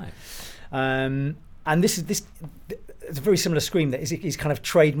Cave. Right. And it's a very similar scream that is his kind of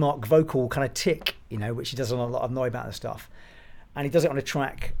trademark vocal kind of tick, which he does on a lot of Neubauten stuff. And he does it on a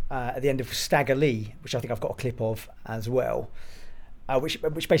track at the end of Stagger Lee, which I think I've got a clip of as well. Which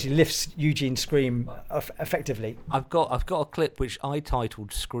basically lifts Eugene's scream effectively. I've got a clip which I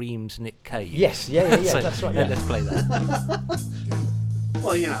titled "Screams Nick Cave." Yes, yeah, so, that's right. Yeah. Let's play that.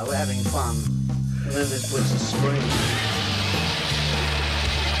 Well, we're having fun, and then this puts a scream.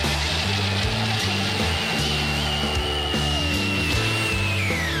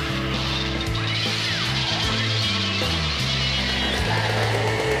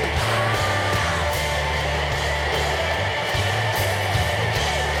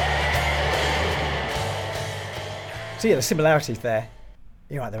 So yeah, the similarities there.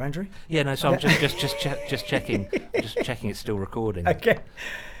 You right there, Andrew? Yeah, no. So I'm just checking, just checking it's still recording. Okay.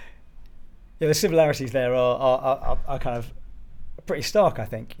 Yeah, the similarities there are kind of pretty stark, I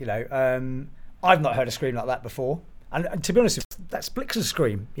think. You know, I've not heard a scream like that before, and to be honest, that's Blix's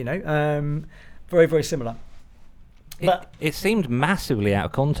scream. You know, very very similar. But It seemed massively out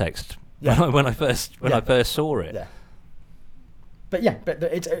of context when I first saw it. yeah. But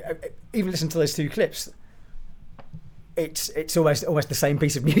it's even listen to those two clips. It's almost the same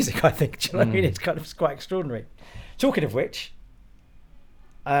piece of music, I think. Do you know what I mean? It's quite extraordinary. Talking of which,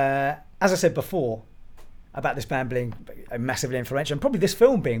 as I said before, about this band being massively influential, and probably this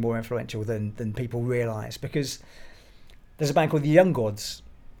film being more influential than people realise, because there's a band called the Young Gods,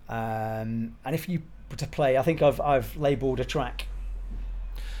 and if you were to play, I think I've labelled a track.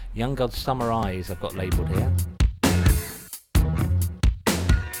 Young God's Summer Eyes, I've got labelled here.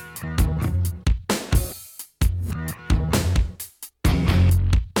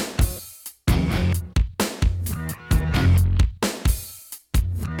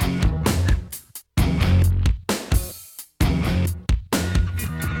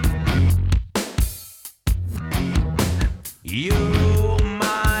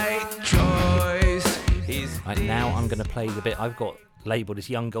 Now I'm going to play the bit I've got labelled as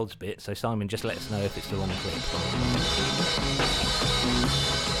Young God's bit, so Simon, just let us know if it's still on the clip.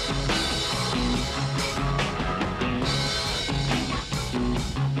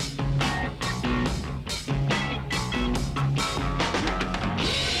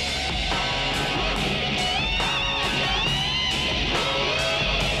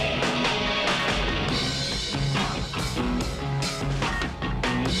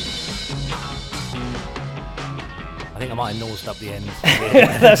 I think I might have nosed up the end.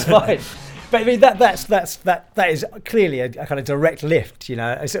 That's fine. But I mean that is clearly a kind of direct lift. You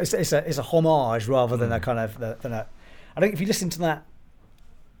know, it's a homage rather than a kind of than a. I think if you listen to that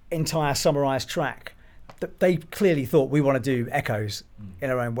entire summarised track, they clearly thought we want to do echoes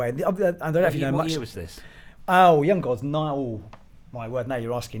in our own way. I don't know if you know much. What year was this? Oh, Young Gods. Oh, my word! Now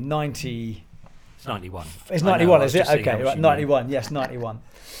you're asking. 90. It's 91. It's 91, is it? Okay, right. 91. Yes, 91.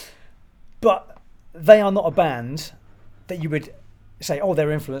 But they are not a band that you would say, oh,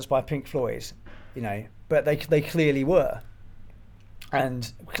 they're influenced by Pink Floyd, you know, but they clearly were,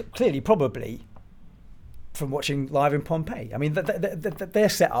 and clearly probably from watching live in Pompeii. I mean, their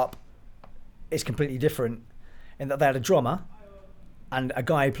setup is completely different in that they had a drummer and a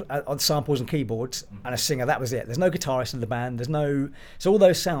guy on samples and keyboards and a singer. That was it. There's no guitarist in the band. There's no, so all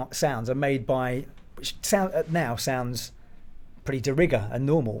those sounds are made by, which now sounds pretty de rigueur and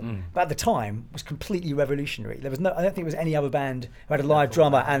normal, but at the time was completely revolutionary. There was no, I don't think there was any other band who had a live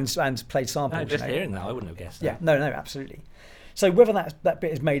drummer and played samples. No, just hearing that, I wouldn't have guessed that. Yeah, no, absolutely. So whether that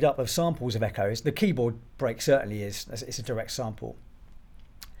bit is made up of samples of echoes, the keyboard break certainly is. It's a direct sample,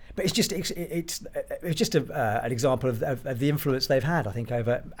 but it's just an example of the influence they've had, I think,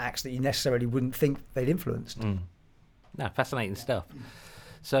 over acts that you necessarily wouldn't think they'd influenced. No, fascinating stuff.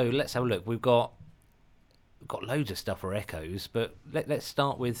 So let's have a look. We've got loads of stuff for echoes, but let's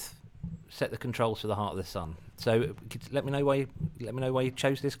start with Set the Controls for the Heart of the Sun. So let me know why you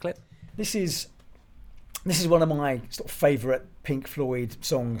chose this clip. This is one of my sort of favourite Pink Floyd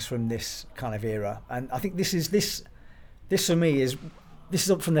songs from this kind of era, and I think this for me is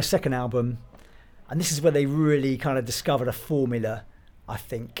from their second album, and this is where they really kind of discovered a formula, I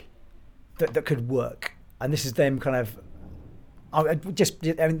think, that could work. And this is them kind of. And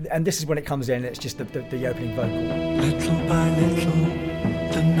this is when it comes in. It's just the opening vocal. Little by little,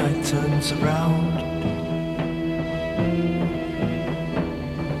 the night turns around.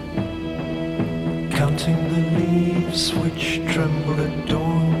 Counting the leaves which tremble at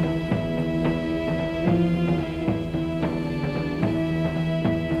dawn.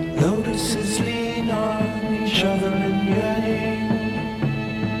 Lotuses lean on each other in yearning.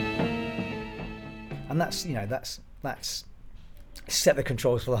 And that's. Set the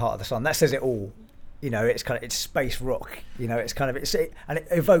Controls for the Heart of the Sun. That says it all. You know, it's space rock. You know, and it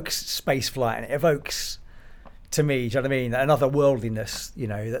evokes space flight, and it evokes, to me, do you know what I mean, another worldliness. You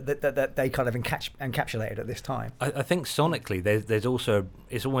know, that they kind of encapsulated at this time. I think sonically, there's also,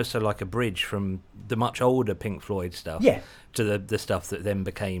 it's almost like a bridge from the much older Pink Floyd stuff, to the stuff that then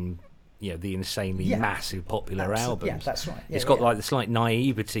became, you know, the insanely massive popular albums. Yeah, that's right. Yeah, it's got like the slight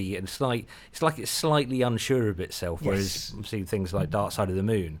naivety and it's like it's slightly unsure of itself. Whereas see things like Dark Side of the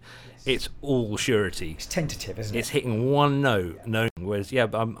Moon, it's all surety. It's tentative, isn't it? It's hitting one note. Whereas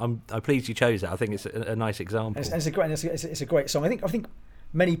I'm pleased you chose that. I think it's a nice example. It's a great song. I think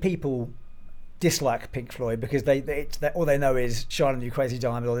many people dislike Pink Floyd because all they know is Shine on You Crazy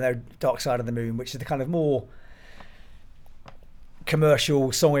Diamond, or they know Dark Side of the Moon, which is the kind of more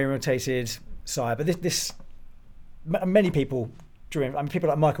commercial, song-orientated side. But this many people people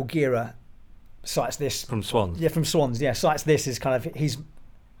like Michael Gira cites this From Swans. Yeah, from Swans. Yeah, cites this as kind of his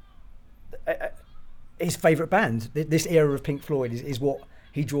favourite band. This era of Pink Floyd is what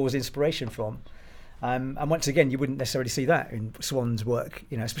he draws inspiration from. And once again, you wouldn't necessarily see that in Swans' work,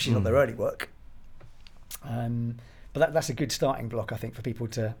 especially not their early work. But that's a good starting block, I think, for people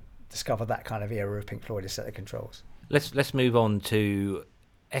to discover that kind of era of Pink Floyd, a set of controls. Let's move on to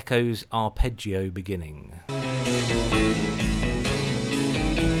Echo's Arpeggio Beginning.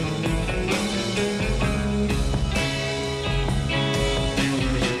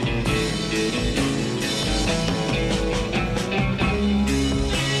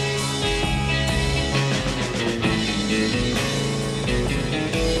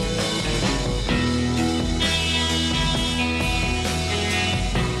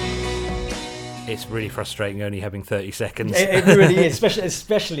 It's really frustrating only having 30 seconds. It really is,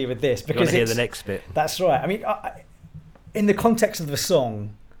 especially with this, because you want to hear the next bit. That's right. I mean, in the context of the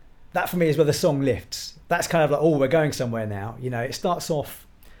song, that for me is where the song lifts. That's kind of like, oh, we're going somewhere now. It starts off,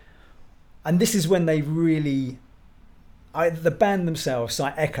 and this is when they really, the band themselves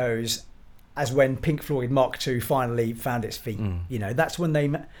cite Echoes as when Pink Floyd Mark II finally found its feet. That's when they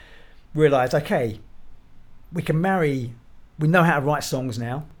realised, okay, we know how to write songs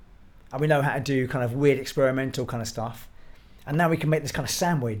now. And we know how to do kind of weird experimental kind of stuff. And now we can make this kind of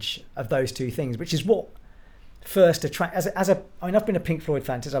sandwich of those two things, which is what first attracted... I've been a Pink Floyd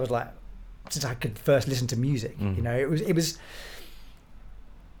fan since I could first listen to music. It was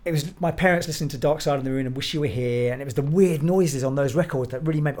my parents listening to Dark Side of the Moon and Wish You Were Here, and it was the weird noises on those records that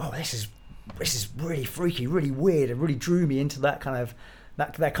really made, this is really freaky, really weird, and really drew me into that kind of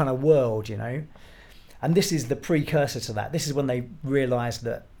world, And this is the precursor to that. This is when they realised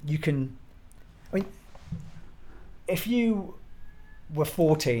that you can... if you were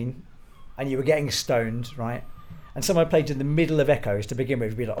 14 and you were getting stoned, right, and someone played in the middle of Echoes to begin with,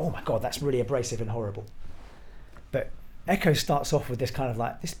 you'd be like, oh my God, that's really abrasive and horrible. But Echoes starts off with this kind of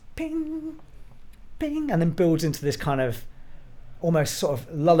like, this ping, ping, and then builds into this kind of almost sort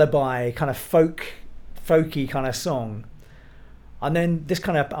of lullaby, kind of folky kind of song. And then this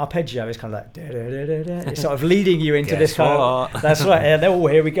kind of arpeggio is kind of like, it's sort of leading you into this kind of... That's right. Yeah,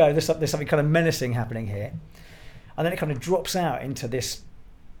 here we go. There's something kind of menacing happening here. And then it kind of drops out into this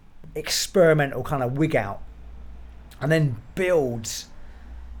experimental kind of wig out. And then builds.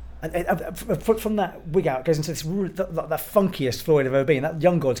 And from that wig out, it goes into this the funkiest Floyd I've ever been. That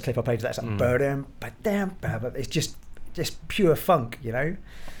Young Gods clip I played, that's like, it's just pure funk, And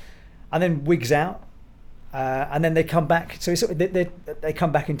then wigs out. And then they come back. So they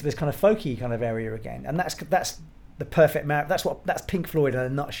come back into this kind of folky kind of area again, and that's the perfect marriage. That's Pink Floyd in a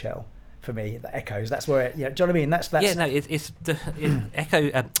nutshell for me. The Echoes. That's where do you know what I mean? That's it's the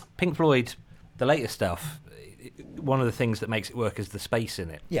Echo. Pink Floyd, the latest stuff. One of the things that makes it work is the space in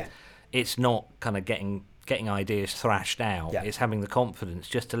it. Yeah, it's not kind of getting ideas thrashed out. Yeah. It's having the confidence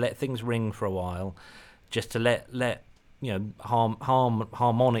just to let things ring for a while, just to let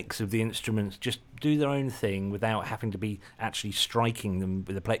harmonics of the instruments just do their own thing without having to be actually striking them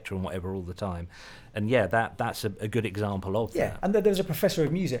with a plectrum and whatever all the time. And that's a good example of that. Yeah, and there was a professor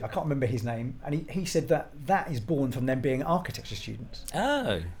of music, I can't remember his name, and he said that is born from them being architecture students.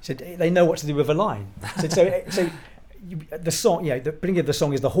 Oh. He said they know what to do with a line. The song, the beginning of the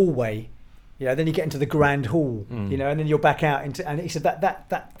song is the hallway. Then you get into the grand hall, and then you're back out into. And he said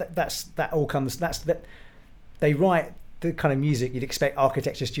that all comes. They write the kind of music you'd expect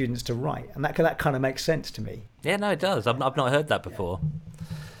architecture students to write, and that kind of makes sense to me. Yeah, no, it does. I've not heard that before.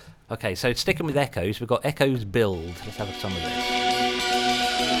 Okay, so sticking with Echoes, we've got Echoes Build. Let's have some of this.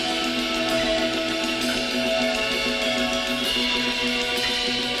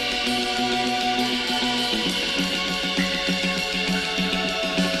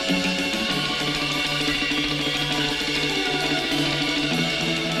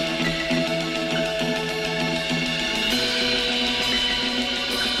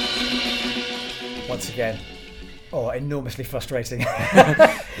 Once again, enormously frustrating.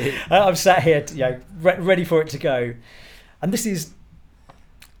 I'm sat here, ready for it to go, and this is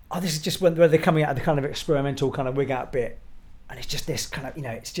just where they're coming out of the kind of experimental kind of wig out bit, and it's just this kind of,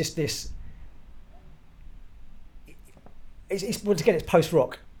 it's just this. It's once again, it's post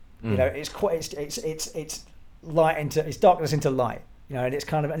rock, it's quite, it's light into, it's darkness into light, and it's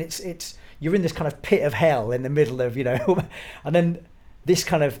kind of, and it's you're in this kind of pit of hell in the middle of, and then this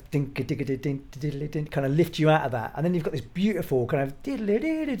kind of kind of lift you out of that, and then you've got this beautiful kind of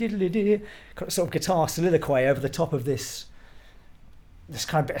sort of guitar soliloquy over the top of this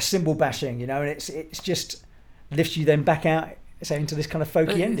kind of bit of cymbal bashing, and it's just lifts you then back out so into this kind of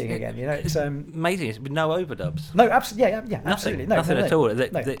folky ending again. You know, it's amazing. It's with no overdubs. No, absolutely, yeah, absolutely, nothing at all.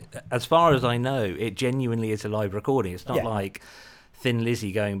 No. As far as I know, it genuinely is a live recording. It's not like Thin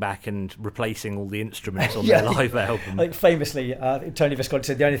Lizzy going back and replacing all the instruments on their live album. Like famously, Tony Visconti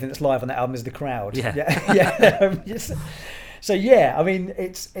said the only thing that's live on that album is the crowd. Yeah. So yeah, I mean,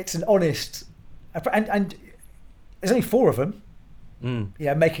 it's an honest, and there's only 4 of them.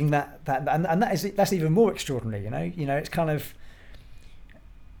 Making that and that's even more extraordinary. You know, it's kind of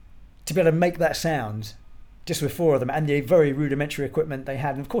to be able to make that sound just with 4 of them and the very rudimentary equipment they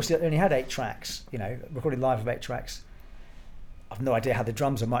had. And of course, they only had 8 tracks. You know, recording live with 8 tracks. I've no idea how the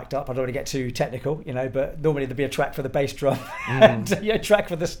drums are mic'd up. I don't want to get too technical, you know, but normally there'd be a track for the bass drum and a track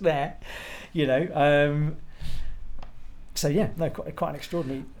for the snare, you know. So yeah, no, quite an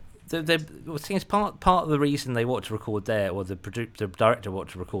extraordinary. The thing is, part of the reason they wanted to record there, or the director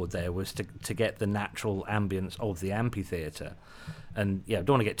wanted to record there, was to get the natural ambience of the amphitheatre. And yeah, I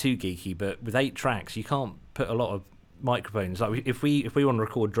don't want to get too geeky, but with 8 tracks, you can't put a lot of microphones. Like if we want to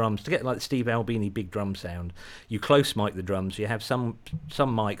record drums to get like the Steve Albini big drum sound, you close mic the drums. You have some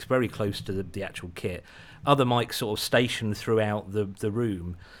mics very close to the actual kit, other mics sort of stationed throughout the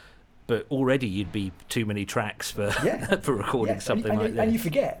room, but already you'd be too many tracks for for recording something like this. And you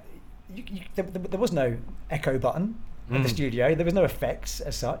forget there was no echo button in the studio. There was no effects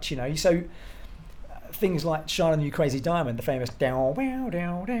as such, you know. So things like "Shine on You Crazy Diamond," the famous down, wow,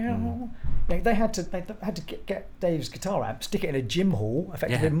 down, down. You know, they had to get Dave's guitar amp, stick it in a gym hall,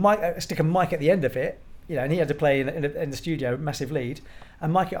 effectively, stick a mic at the end of it, you know, and he had to play in the studio, massive lead,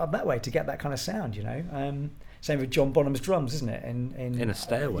 and mic it up that way to get that kind of sound, you know. Same with John Bonham's drums, isn't it? In a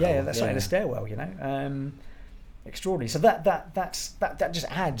stairwell. That's right, in a stairwell, you know. Extraordinary. So that just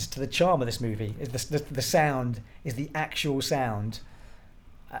adds to the charm of this movie. Is the sound is the actual sound.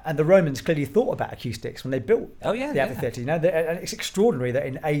 And the Romans clearly thought about acoustics when they built the amphitheatre. You know, and it's extraordinary that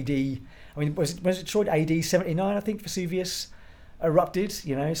in AD, I mean, was it destroyed AD 79? I think Vesuvius erupted.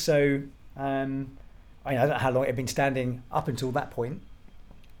 You know, so I don't know how long it had been standing up until that point,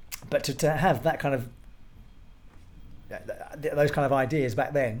 but to have that kind of those kind of ideas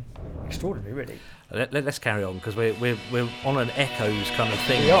back then, extraordinary, really. Let's carry on because we're on an echoes kind of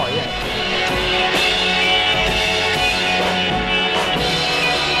thing. We are, yeah.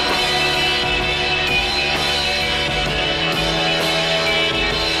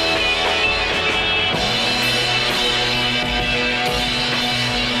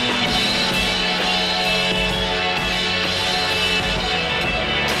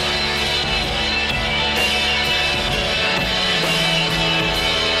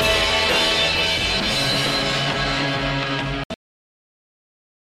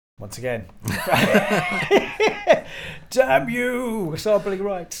 Once again, damn you, Sabling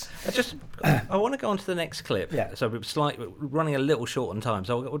rights. I want to go on to the next clip. Yeah. So we're running a little short on time,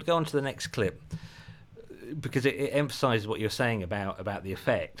 so I'll go on to the next clip because it emphasises what you're saying about the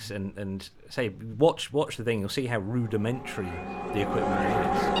effects and say watch the thing. You'll see how rudimentary the equipment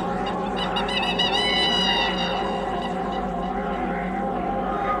is.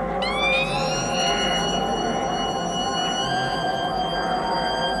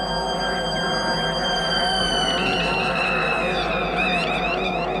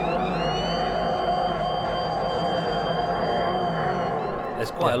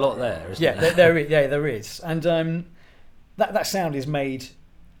 Quite a lot there, isn't there? There is, and that sound is made,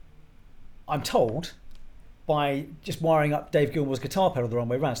 I'm told, by just wiring up Dave Gilmour's guitar pedal the wrong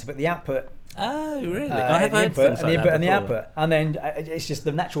way around. So, but the output. Oh, really? I have heard things like that and the output, and then it's just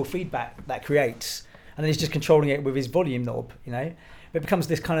the natural feedback that creates, and then he's just controlling it with his volume knob, you know. But it becomes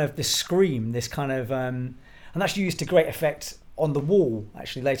this scream, this kind of, and that's used to great effect on the wall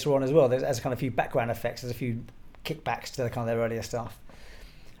actually later on as well. There's a kind of few background effects, there's a few kickbacks to the kind of their earlier stuff.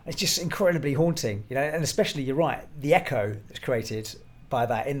 It's just incredibly haunting, you know, and especially, you're right, the echo that's created by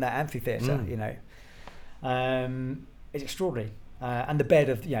that in that amphitheatre, you know, is extraordinary. And the bed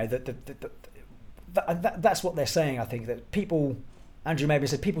of, you know, that's what they're saying. I think that people, Andrew Maben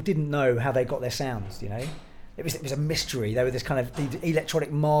said, people didn't know how they got their sounds, you know. It was a mystery. They were this kind of these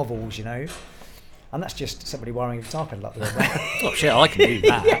electronic marvels, you know. And that's just somebody wiring a guitar pedal up there. Oh shit, I can do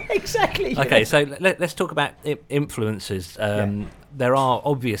that. Yeah, exactly. Okay, so let's talk about influences. There are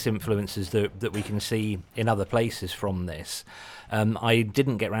obvious influences that we can see in other places from this. I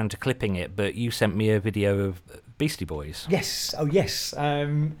didn't get round to clipping it, but you sent me a video of Beastie Boys. Yes. Oh, yes.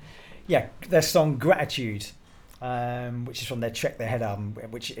 Their song Gratitude, which is from their Check Their Head album,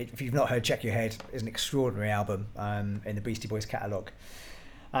 which, if you've not heard Check Your Head, is an extraordinary album in the Beastie Boys catalogue.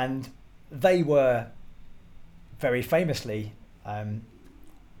 And they were very famously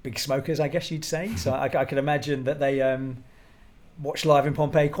big smokers, I guess you'd say. So I could imagine that they watched Live in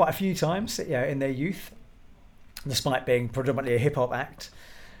Pompeii quite a few times, in their youth, despite being predominantly a hip hop act.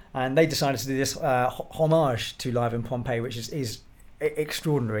 And they decided to do this homage to Live in Pompeii, which is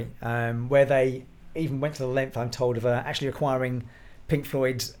extraordinary, where they even went to the length, I'm told, of actually acquiring Pink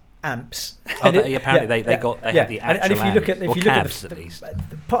Floyd's amps. Apparently they had the actual and if you look at the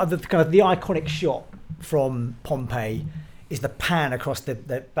part of the kind of the iconic shot from Pompeii is the pan across the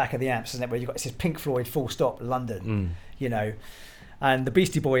back of the amps, isn't it? Where you've got, it says Pink Floyd full stop London, and the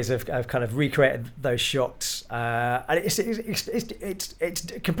Beastie Boys have kind of recreated those shots, and it's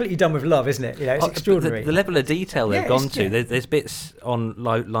completely done with love, isn't it? It's extraordinary. The level of detail they've gone to. There's bits on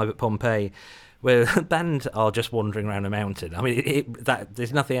live at Pompeii where the band are just wandering around a mountain. I mean,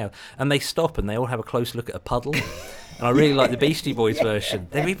 there's nothing else, and they stop and they all have a close look at a puddle. And I really like the Beastie Boys version.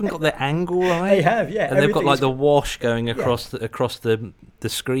 They've even got their angle right. They have, yeah. And they've got like the wash going across the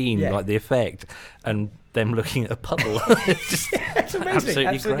screen, like the effect, and them looking at a puddle. It's amazing.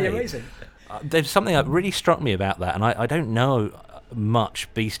 Absolutely great. Amazing. There's something that really struck me about that, and I don't know much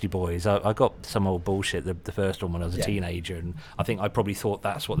Beastie Boys. I got some old bullshit, the first one when I was a teenager, and I think I probably thought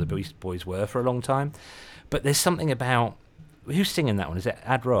that's what the Beastie Boys were for a long time. But there's something about... Who's singing that one? Is it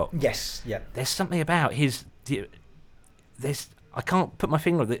Ad Rock? Yes, yeah. There's something about his... I can't put my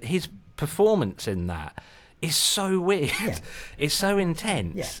finger on it. His performance in that is so weird. Yeah. It's so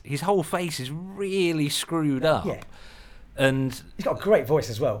intense. Yeah. His whole face is really screwed up. Yeah. And he's got a great voice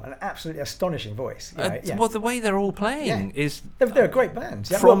as well, an absolutely astonishing voice. Well, the way they're all playing is... They're a great band.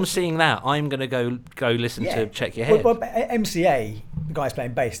 From seeing that, I'm going to go listen to Check Your Head. Well, MCA, the guys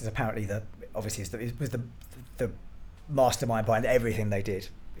playing bass, is apparently was the mastermind behind everything they did.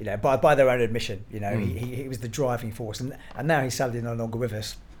 By their own admission, he was the driving force, and now he's sadly no longer with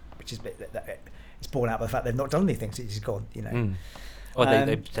us, which is it's borne out by the fact they've not done anything since he's gone. Well,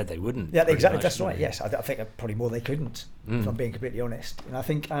 they said they wouldn't. Yeah, exactly. That's right. Yes, I think probably more they couldn't. If I'm being completely honest, and I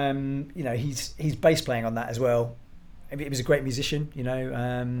think he's bass playing on that as well. He was a great musician,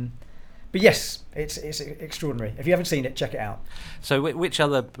 But yes, it's extraordinary. If you haven't seen it, check it out. So which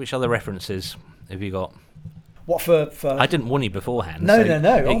other references have you got? What for? I didn't warn you beforehand. No.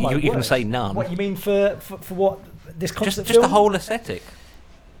 Oh my you can say none. What you mean for what? This concert just the whole aesthetic.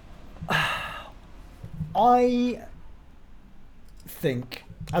 I think,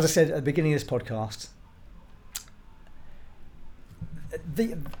 as I said at the beginning of this podcast,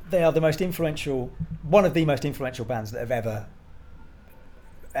 they are the most influential, one of the most influential bands that have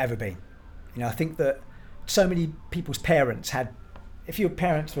ever been. I think that so many people's parents had, if your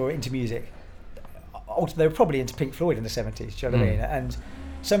parents were into music, they were probably into Pink Floyd in the 70s, do you know what I mean? And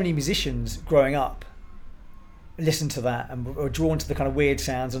so many musicians growing up listened to that and were drawn to the kind of weird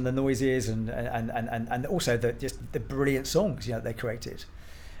sounds and the noises and also the brilliant songs they created.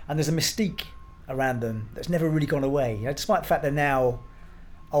 And there's a mystique around them that's never really gone away. Despite the fact they're now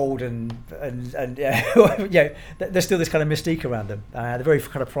old and there's still this kind of mystique around them. They're very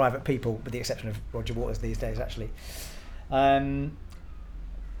kind of private people, with the exception of Roger Waters these days, actually. But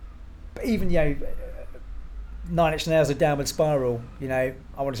even 9 Inch Nails, A Downward Spiral, I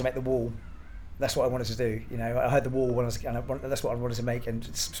wanted to make The Wall. That's what I wanted to do. I heard The Wall when that's what I wanted to make. And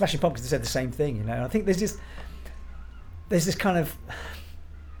Smashing Pumpkins said the same thing. And I think there's this kind of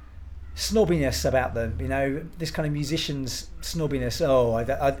snobbiness about them. This kind of musicians' snobbiness.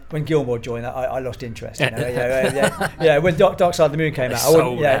 When Gilmour joined, I lost interest. When Dark Side of the Moon came out,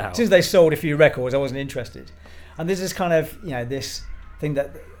 as soon as they sold a few records, I wasn't interested. And there's this kind of this thing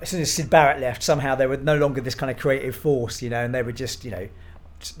that as soon as Syd Barrett left, somehow they were no longer this kind of creative force, and they were just,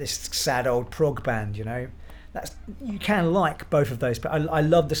 this sad old prog band, That's, you can like both of those, but I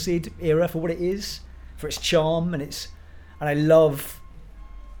love the Syd era for what it is, for its charm, and I love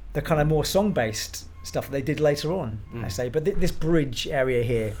the kind of more song-based stuff that they did later on, I say. But this bridge area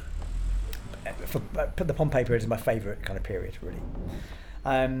here, the Pompeii period is my favourite kind of period, really.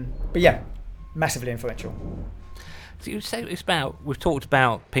 But yeah, massively influential. You say we've talked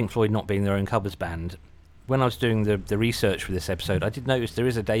about Pink Floyd not being their own covers band. When I was doing the research for this episode, I did notice there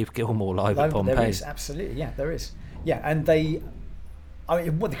is a Dave Gilmour live at Pompeii. There is, absolutely, yeah, there is. Yeah, and the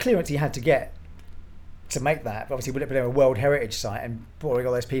clearance he had to get to make that, obviously would have been a World Heritage site and brought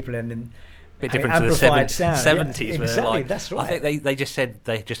all those people in and a bit different to the 70s. Yeah, exactly, that's right. I think they just said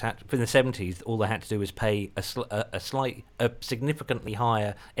they just had, in the 70s, all they had to do was pay a significantly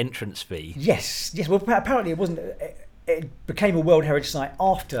higher entrance fee. Yes. Well, apparently it wasn't. It became a World Heritage site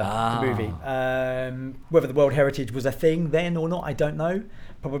after the movie. Whether the World Heritage was a thing then or not, I don't know.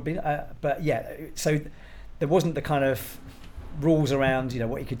 Probably, but yeah. So there wasn't the kind of rules around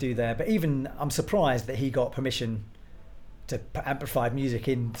what you could do there. But even I'm surprised that he got permission amplified music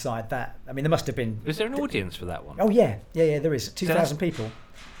inside that. I mean, there must have been. Was there an audience for that one? Oh yeah. There is 2,000 people.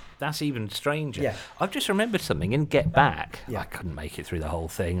 That's even stranger. Yeah. I've just remembered something in Get Back. Yeah. I couldn't make it through the whole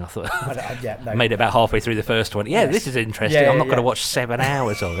thing. I thought No. made it about halfway through the first one. Yeah, Yes. this is interesting. Yeah, I'm not going to yeah. watch 7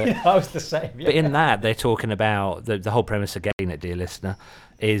 hours of it. I was the same. Yeah. But in that, they're talking about the whole premise again, it, dear listener,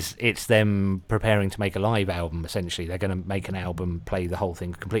 is it's them preparing to make a live album. Essentially, they're going to make an album, play the whole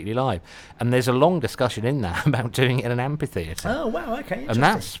thing completely live, and there's a long discussion in that about doing it in an amphitheatre. Oh wow, okay. And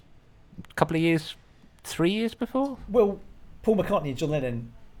that's a couple of years, 3 years before. Well, Paul McCartney and John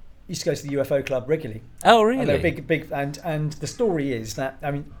Lennon used to go to the UFO club regularly. Oh, really? And they were big, and the story is that,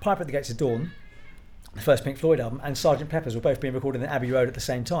 I mean, Piper at the Gates of Dawn, the first Pink Floyd album, and Sgt. Pepper's were both being recorded in Abbey Road at the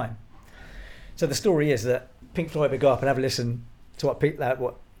same time. So the story is that Pink Floyd would go up and have a listen to what the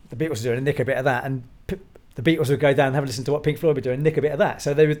Beatles were doing and nick a bit of that, and the Beatles would go down and have a listen to what Pink Floyd were doing and nick a bit of that.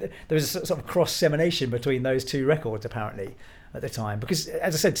 So there was a sort of cross-semination between those two records, apparently, at the time. Because,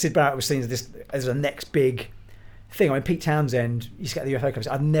 as I said, Syd Barrett was seen as the next big thing. I mean, Pete Townsend used to get the UFO clubs.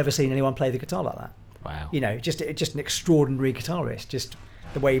 I've never seen anyone play the guitar like that. Wow. You know, just an extraordinary guitarist. Just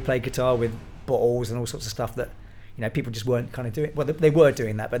the way he played guitar with bottles and all sorts of stuff that, you know, people just weren't kind of doing. Well, they were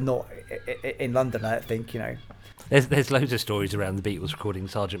doing that, but not in London, I don't think, you know. There's loads of stories around the Beatles recording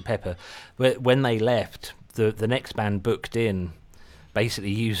Sgt. Pepper. When they left, the next band booked in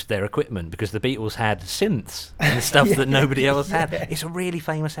basically used their equipment because the Beatles had synths and stuff that nobody else had. Yeah. It's a really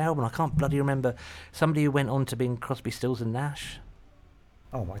famous album. I can't bloody remember. Somebody who went on to be in Crosby, Stills and Nash.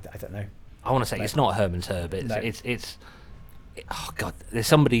 Oh, I don't know. I want to say it's not Herman's Herbert. No. Oh God, there's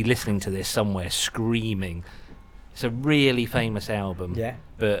somebody listening to this somewhere screaming. It's a really famous album. Yeah.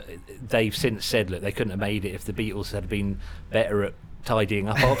 But they've since said, look, they couldn't have made it if the Beatles had been better at tidying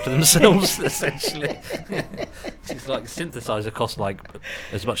up after themselves, essentially. It's like synthesizer cost like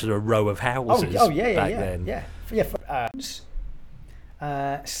as much as a row of houses back then.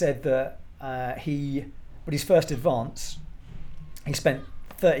 Said that with his first advance, he spent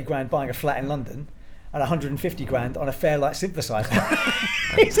 30 grand buying a flat in London and 150 grand on a Fairlight synthesizer.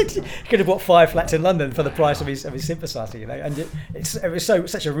 He said he could have bought 5 flats in London for the price of his synthesizer, you know. And it was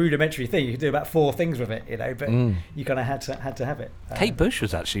such a rudimentary thing. You could do about 4 things with it, you know. But you kind of had to have it. Kate Bush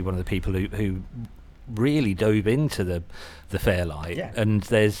was actually one of the people who really dove into the Fairlight, and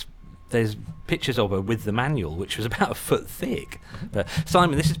there's pictures of her with the manual, which was about a foot thick. But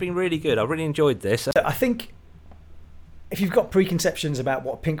Simon, this has been really good. I really enjoyed this. I think if you've got preconceptions about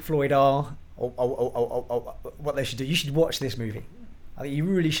what Pink Floyd are or what they should do, you should watch this movie. I think you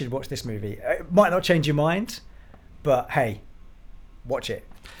really should watch this movie. It might not change your mind, but hey, watch it.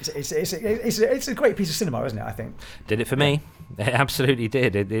 It's a great piece of cinema, isn't it? I think. Did it for me. It absolutely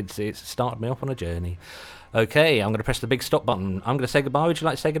did. It started me off on a journey. Okay, I'm going to press the big stop button. I'm going to say goodbye. Would you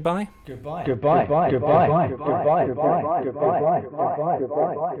like to say goodbye? Goodbye. Goodbye. Goodbye. Goodbye. Goodbye. Goodbye.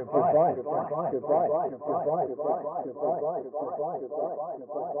 Goodbye.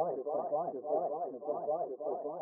 Goodbye.